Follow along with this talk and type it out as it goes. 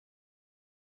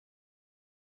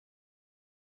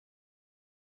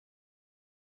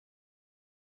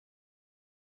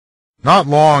Not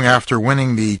long after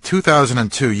winning the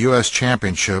 2002 U.S.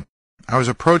 Championship, I was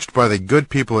approached by the good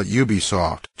people at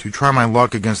Ubisoft to try my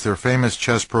luck against their famous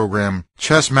chess program,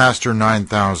 Chessmaster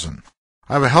 9000.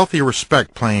 I have a healthy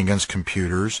respect playing against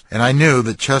computers, and I knew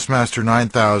that Chessmaster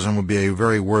 9000 would be a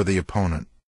very worthy opponent.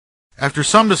 After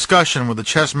some discussion with the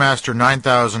Chessmaster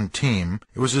 9000 team,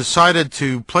 it was decided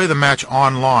to play the match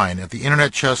online at the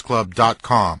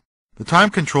internetchessclub.com. The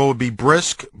time control would be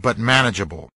brisk but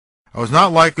manageable. I was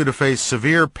not likely to face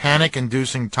severe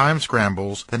panic-inducing time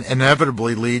scrambles that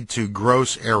inevitably lead to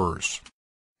gross errors.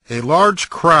 A large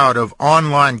crowd of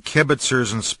online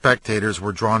kibitzers and spectators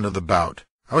were drawn to the bout.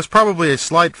 I was probably a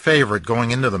slight favorite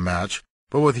going into the match,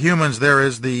 but with humans there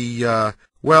is the,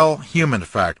 human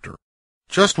factor.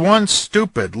 Just one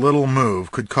stupid little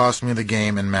move could cost me the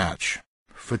game and match.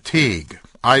 Fatigue,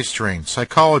 eye strain,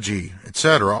 psychology,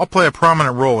 etc. all play a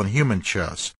prominent role in human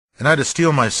chess, and I had to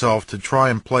steel myself to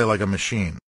try and play like a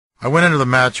machine. I went into the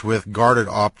match with guarded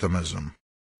optimism.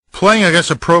 Playing against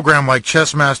a program like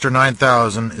Chessmaster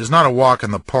 9000 is not a walk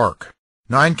in the park.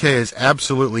 9K is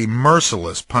absolutely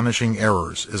merciless punishing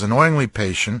errors, is annoyingly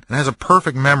patient, and has a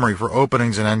perfect memory for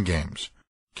openings and endgames.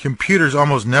 Computers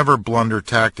almost never blunder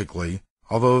tactically,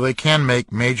 although they can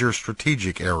make major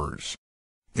strategic errors.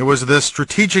 It was this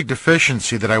strategic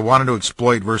deficiency that I wanted to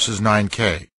exploit versus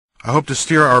 9K. I hope to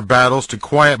steer our battles to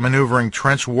quiet maneuvering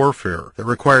trench warfare that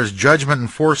requires judgment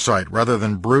and foresight rather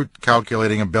than brute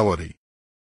calculating ability.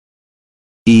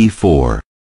 E4.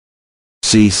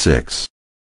 C6.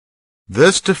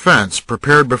 This defense,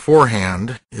 prepared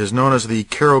beforehand, is known as the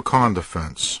Caro-Kann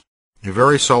defense, a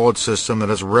very solid system that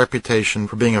has a reputation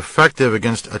for being effective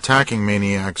against attacking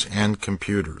maniacs and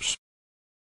computers.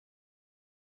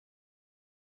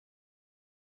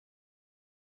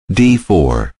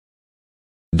 D4.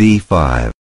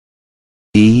 D5.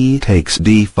 E takes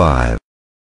D5.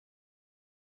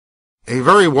 A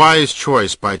very wise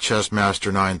choice by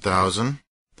Chessmaster 9000.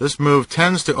 This move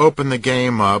tends to open the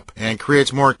game up and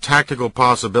creates more tactical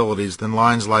possibilities than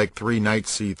lines like 3 knight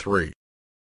c3.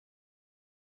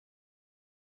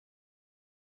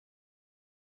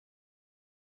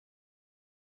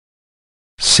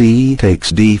 C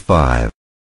takes D5.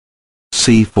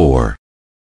 C4.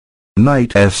 Knight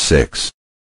F6.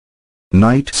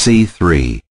 Knight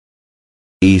C3.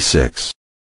 E6.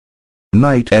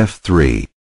 Knight F3.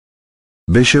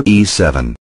 Bishop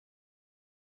E7.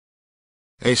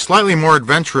 A slightly more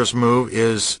adventurous move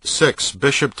is 6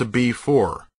 bishop to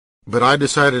B4, but I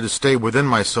decided to stay within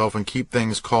myself and keep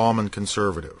things calm and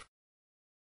conservative.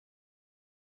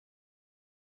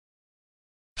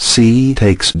 C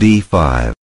takes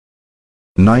D5.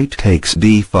 Knight takes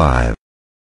D5.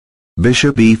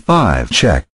 Bishop E5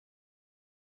 check.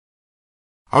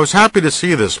 I was happy to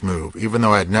see this move, even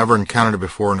though I had never encountered it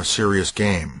before in a serious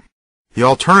game. The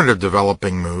alternative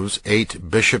developing moves,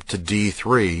 8 bishop to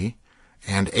D3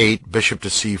 and 8 bishop to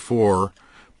C4,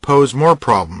 pose more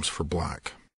problems for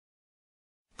black.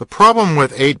 The problem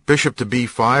with 8 bishop to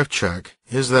B5 check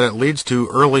is that it leads to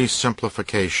early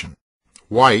simplification.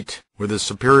 White, with his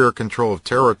superior control of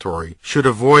territory, should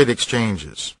avoid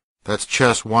exchanges. That's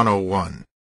chess 101.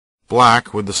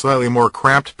 Black, with the slightly more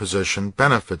cramped position,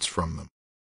 benefits from them.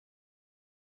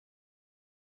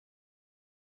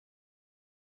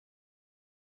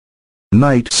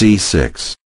 Knight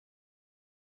C6.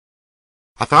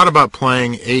 I thought about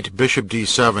playing 8 bishop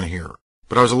d7 here,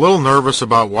 but I was a little nervous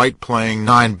about white playing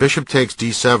 9 bishop takes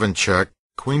d7 check,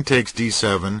 queen takes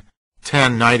d7,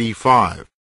 10 knight e5.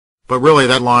 But really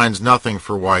that line's nothing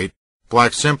for white.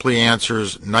 Black simply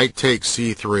answers knight takes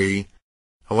c3,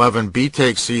 11 b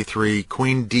takes c3,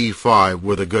 queen d5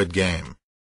 with a good game.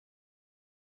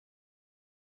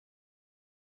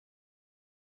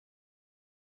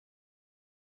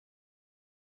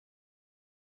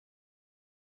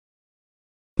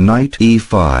 Knight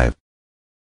e5.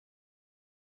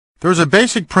 There is a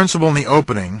basic principle in the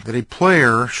opening that a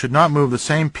player should not move the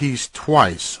same piece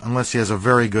twice unless he has a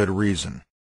very good reason.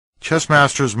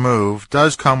 Chessmaster's move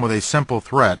does come with a simple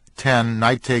threat, 10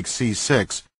 knight takes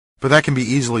c6, but that can be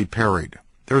easily parried.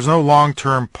 There is no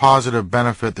long-term positive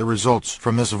benefit that results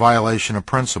from this violation of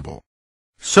principle.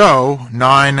 So,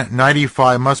 9 knight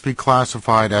e5 must be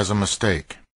classified as a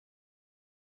mistake.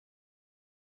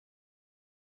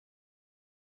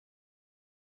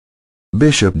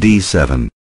 Bishop d7.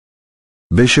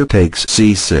 Bishop takes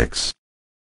c6.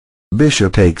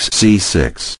 Bishop takes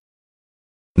c6.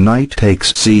 Knight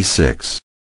takes c6.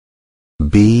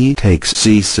 B takes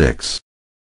c6.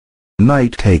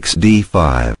 Knight takes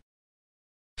d5.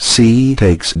 C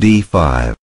takes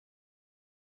d5.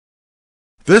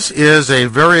 This is a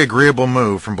very agreeable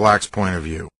move from black's point of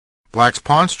view. Black's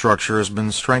pawn structure has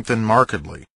been strengthened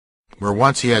markedly. Where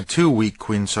once he had two weak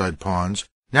queenside pawns,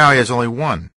 now he has only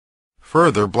one.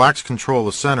 Further, Black's control of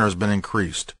the center has been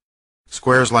increased.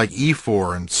 Squares like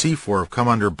e4 and c4 have come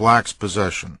under Black's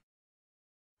possession.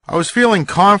 I was feeling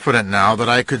confident now that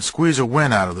I could squeeze a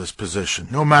win out of this position,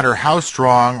 no matter how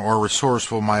strong or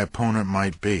resourceful my opponent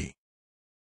might be.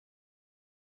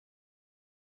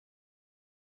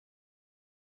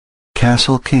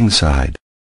 Castle kingside.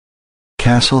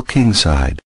 Castle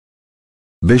kingside.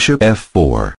 Bishop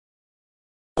f4.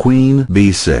 Queen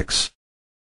b6.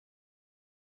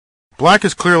 Black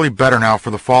is clearly better now for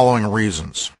the following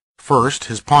reasons. First,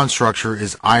 his pawn structure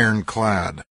is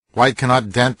ironclad. White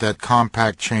cannot dent that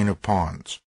compact chain of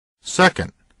pawns.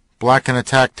 Second, Black can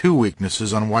attack two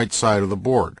weaknesses on White's side of the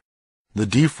board. The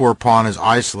d4 pawn is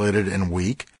isolated and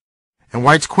weak, and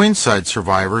White's queenside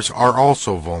survivors are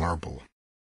also vulnerable.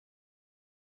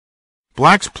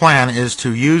 Black's plan is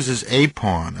to use his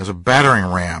a-pawn as a battering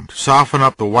ram to soften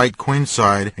up the white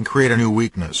queenside and create a new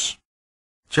weakness.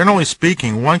 Generally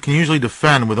speaking, one can usually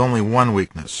defend with only one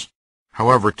weakness.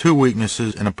 However, two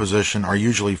weaknesses in a position are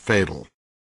usually fatal.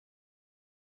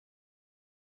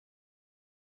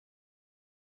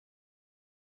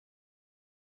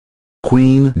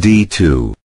 Queen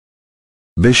d2.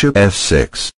 Bishop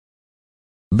f6.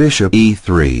 Bishop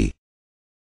e3.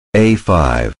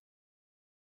 a5.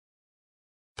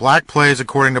 Black plays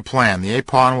according to plan. The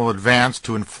a-pawn will advance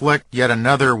to inflict yet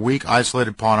another weak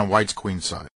isolated pawn on White's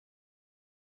queenside.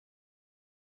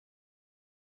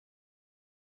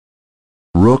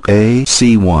 Rook a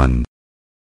c1.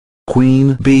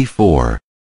 Queen b4.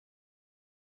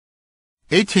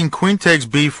 18 queen takes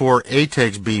b4, a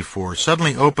takes b4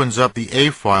 suddenly opens up the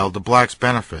a-file to Black's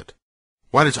benefit.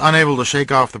 White is unable to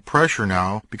shake off the pressure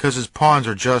now because his pawns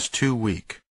are just too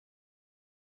weak.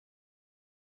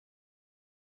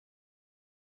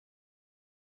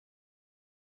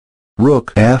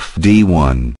 Rook f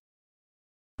d1.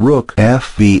 Rook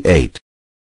f b8.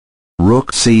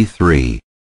 Rook c3.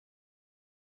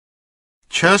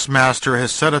 Chessmaster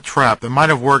has set a trap that might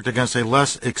have worked against a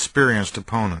less experienced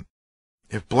opponent.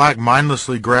 If Black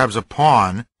mindlessly grabs a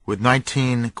pawn with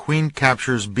 19 queen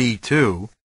captures b2,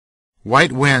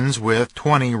 White wins with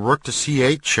 20 rook to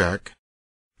c8 check,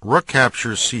 rook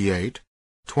captures c8,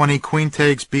 20 queen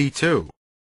takes b2.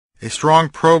 A strong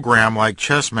program like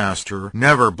Chessmaster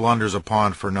never blunders a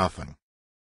pawn for nothing.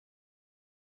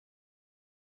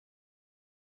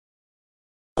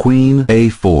 Queen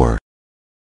a4.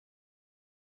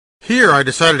 Here I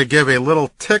decided to give a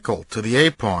little tickle to the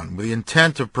a-pawn with the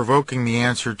intent of provoking the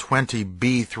answer 20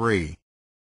 b3.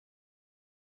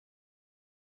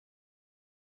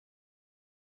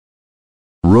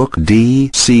 Rook d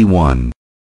c1.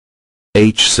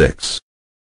 h6.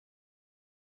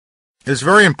 It is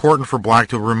very important for Black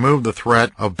to remove the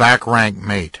threat of back-rank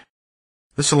mate.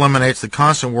 This eliminates the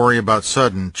constant worry about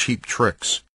sudden, cheap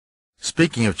tricks.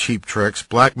 Speaking of cheap tricks,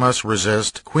 Black must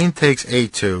resist queen takes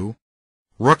a2,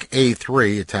 rook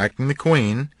a3 attacking the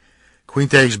queen, queen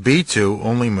takes b2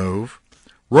 only move,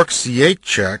 rook c8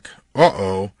 check,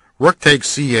 rook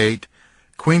takes c8,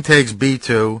 queen takes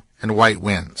b2, and White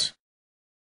wins.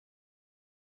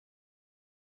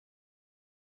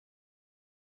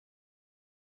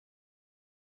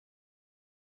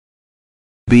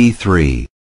 b3.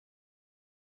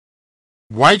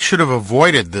 White should have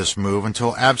avoided this move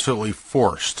until absolutely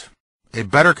forced. A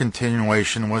better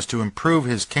continuation was to improve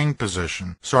his king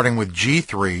position, starting with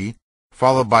g3,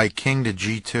 followed by king to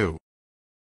g2.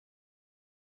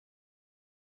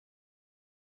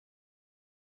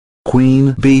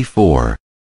 Queen b4.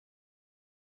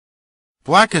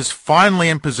 Black is finally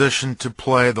in position to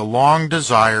play the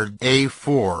long-desired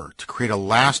a4 to create a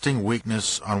lasting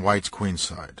weakness on White's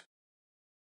queenside.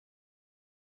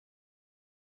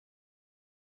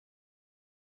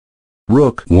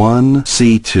 Rook 1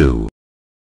 c2.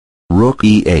 Rook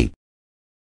e8.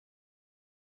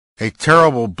 A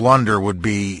terrible blunder would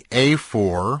be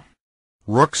a4,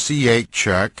 rook c8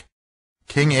 check,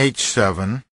 king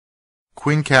h7,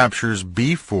 queen captures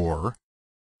b4,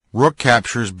 rook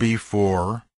captures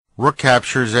b4, rook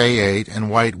captures a8,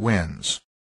 and White wins.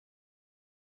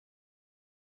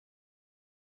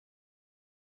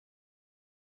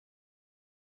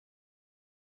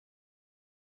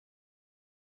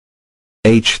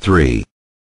 h3.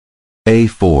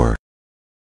 a4.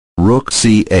 Rook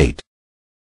c8.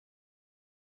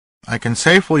 I can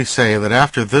safely say that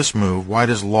after this move, White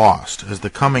is lost, as the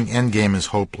coming endgame is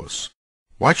hopeless.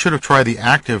 White should have tried the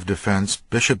active defense,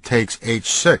 bishop takes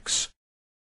h6,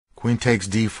 queen takes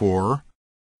d4,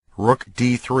 rook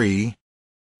d3,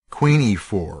 queen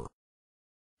e4.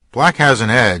 Black has an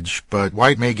edge, but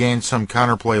white may gain some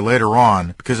counterplay later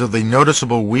on because of the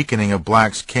noticeable weakening of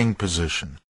black's king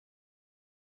position.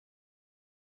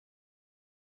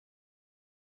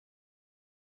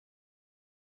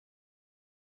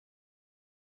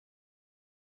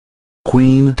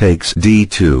 Queen takes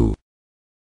d2.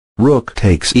 Rook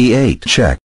takes e8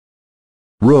 check.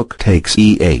 Rook takes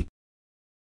e8.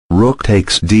 Rook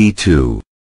takes d2.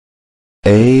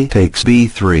 A takes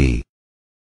b3.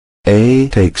 A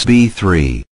takes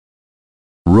b3.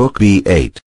 Rook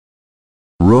b8.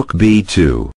 Rook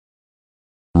b2.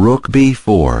 Rook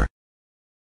b4.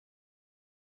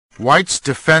 White's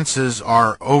defenses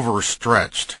are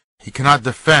overstretched. He cannot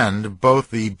defend both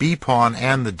the b-pawn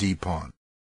and the d-pawn.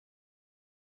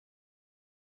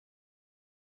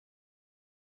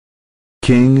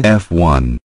 King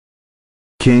f1.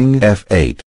 King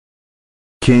f8.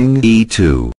 King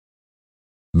e2.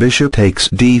 Bishop takes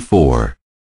d4.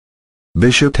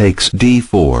 Bishop takes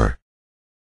d4.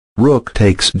 Rook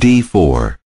takes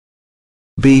d4.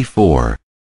 b4.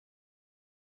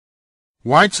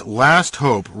 White's last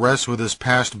hope rests with his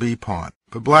passed b-pawn,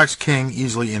 but black's king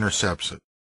easily intercepts it.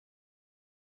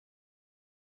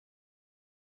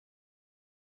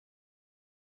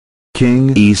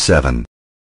 King e7.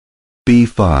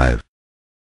 b5.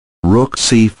 Rook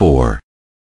c4.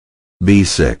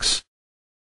 b6.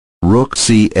 Rook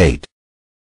c8.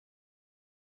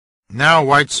 Now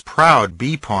white's proud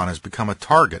b-pawn has become a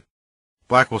target.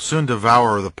 Black will soon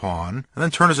devour the pawn, and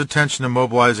then turn his attention to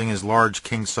mobilizing his large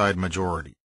kingside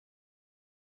majority.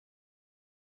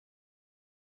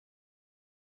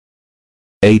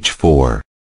 h4.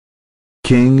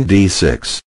 King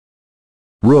d6.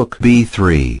 Rook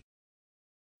b3.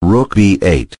 Rook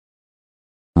b8.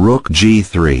 Rook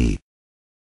g3.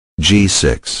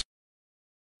 g6.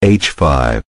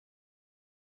 h5.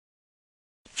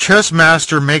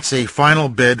 Chessmaster makes a final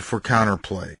bid for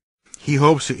counterplay. He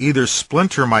hopes to either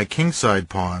splinter my kingside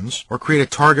pawns or create a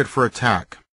target for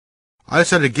attack. I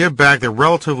decided to give back the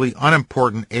relatively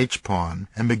unimportant h-pawn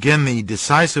and begin the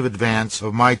decisive advance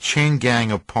of my chain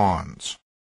gang of pawns.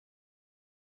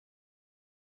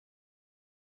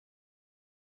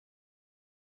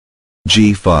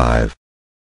 g5.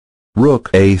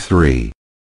 Rook a3.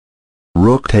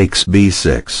 Rook takes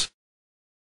b6.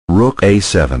 Rook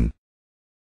a7.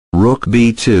 Rook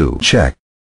b2 check.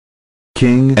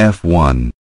 King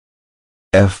f1.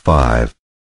 f5.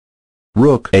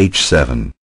 Rook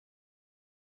h7.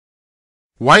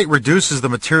 White reduces the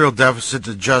material deficit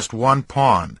to just one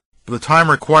pawn, but the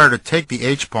time required to take the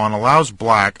h-pawn allows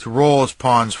black to roll his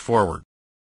pawns forward.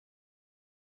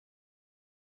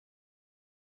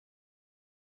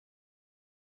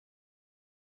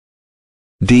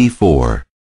 d4.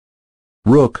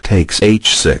 Rook takes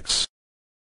h6.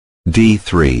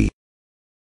 d3.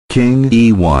 King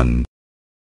e1.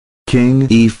 King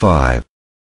e5.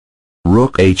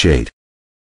 Rook h8.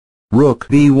 Rook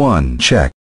b1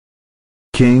 check.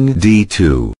 King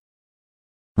d2.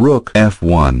 Rook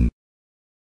f1.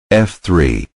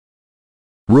 f3.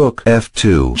 Rook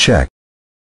f2 check.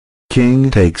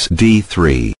 King takes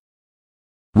d3.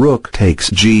 Rook takes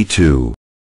g2.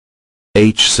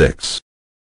 h6.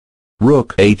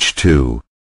 Rook h2.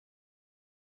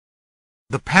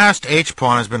 The passed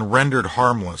h-pawn has been rendered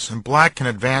harmless, and black can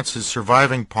advance his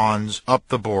surviving pawns up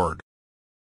the board.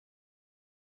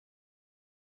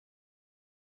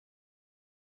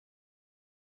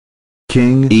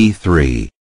 King e3.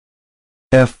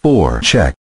 f4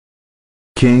 check.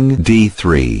 King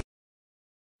d3.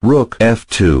 Rook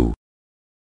f2.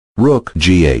 Rook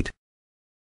g8.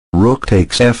 Rook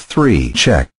takes f3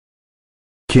 check.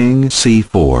 King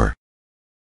c4.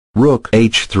 Rook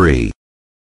h3.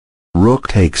 Rook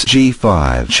takes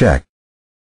g5 check.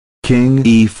 King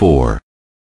e4.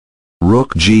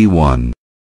 Rook g1.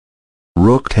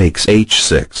 Rook takes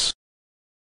h6.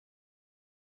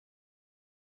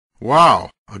 Wow,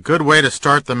 a good way to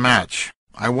start the match.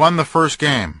 I won the first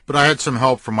game, but I had some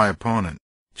help from my opponent.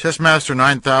 Chessmaster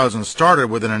 9000 started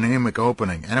with an anemic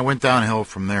opening, and it went downhill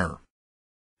from there.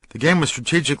 The game was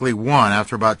strategically won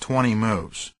after about 20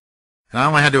 moves, and I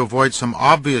only had to avoid some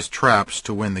obvious traps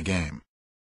to win the game.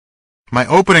 My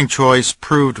opening choice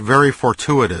proved very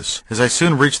fortuitous, as I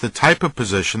soon reached the type of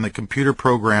position that computer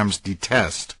programs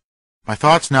detest. My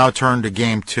thoughts now turned to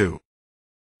Game 2.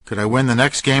 Could I win the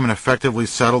next game and effectively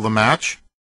settle the match?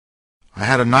 I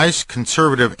had a nice,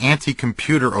 conservative,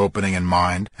 anti-computer opening in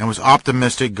mind and was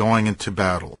optimistic going into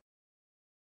battle.